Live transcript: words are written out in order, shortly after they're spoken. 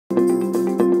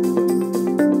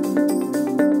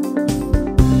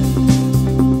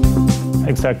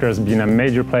Xtractor has been a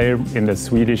major player in the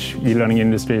Swedish e-learning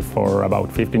industry for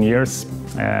about 15 years.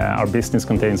 Our business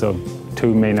contains of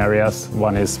two main areas.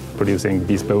 One is producing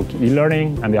bespoke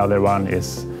e-learning, and the other one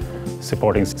is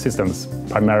supporting systems,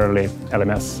 primarily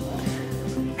LMS.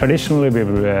 Traditionally,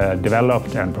 we've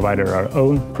developed and provided our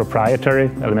own proprietary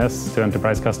LMS to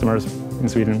enterprise customers in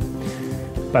Sweden.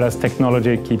 But as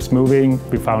technology keeps moving,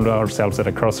 we found ourselves at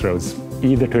a crossroads,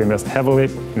 either to invest heavily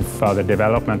in further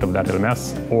development of that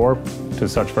LMS or to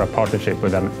search for a partnership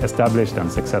with an established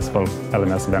and successful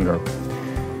LMS vendor.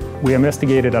 We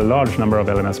investigated a large number of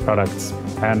LMS products,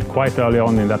 and quite early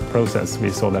on in that process,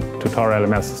 we saw that Totara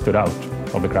LMS stood out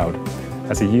of the crowd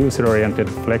as a user-oriented,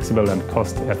 flexible and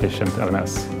cost-efficient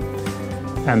LMS.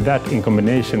 And that, in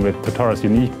combination with Totara's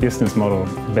unique business model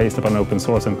based upon open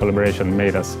source and collaboration,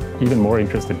 made us even more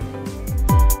interested.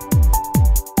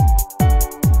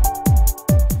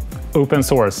 Open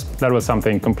source, that was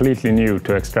something completely new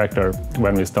to Xtractor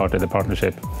when we started the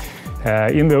partnership.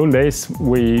 In the old days,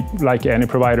 we, like any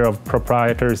provider of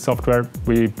proprietary software,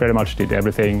 we pretty much did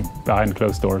everything behind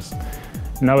closed doors.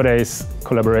 Nowadays,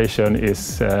 collaboration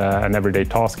is an everyday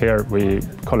task here. We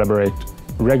collaborate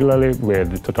regularly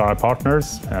with Totara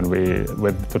partners and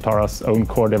with Totara's own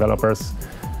core developers,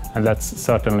 and that's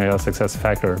certainly a success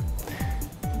factor.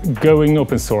 Going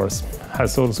open source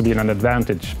has also been an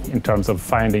advantage in terms of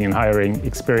finding and hiring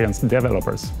experienced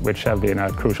developers, which have been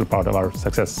a crucial part of our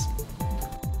success.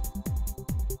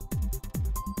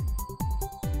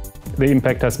 The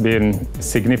impact has been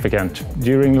significant.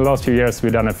 During the last few years,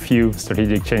 we've done a few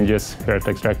strategic changes here at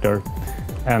Xtractor,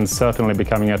 and certainly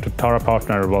becoming a Totara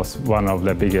partner was one of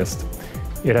the biggest.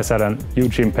 It has had a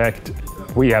huge impact.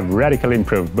 We have radically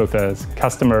improved both the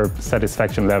customer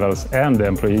satisfaction levels and the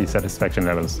employee satisfaction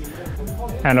levels.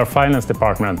 And our finance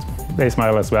department, they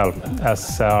smile as well,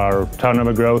 as our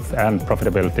turnover growth and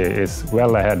profitability is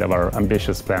well ahead of our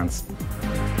ambitious plans.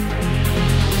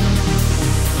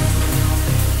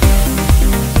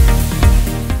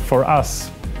 For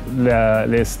us,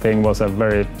 this thing was a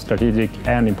very strategic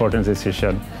and important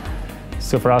decision.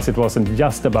 So for us, it wasn't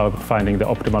just about finding the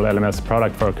optimal LMS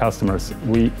product for our customers.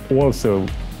 We also,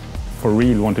 for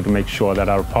real, wanted to make sure that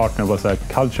our partner was a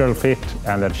cultural fit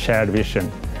and a shared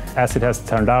vision. As it has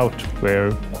turned out,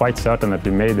 we're quite certain that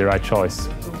we made the right choice.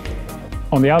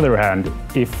 On the other hand,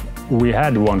 if we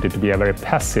had wanted to be a very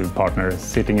passive partner,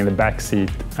 sitting in the back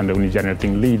seat and only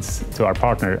generating leads to our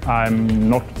partner, I'm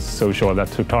not so sure that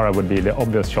Totara would be the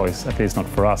obvious choice, at least not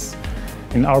for us.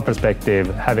 In our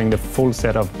perspective, having the full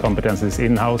set of competencies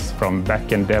in-house, from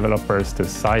back-end developers to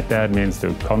site admins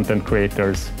to content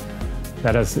creators,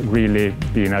 that has really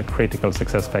been a critical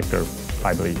success factor,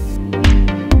 I believe.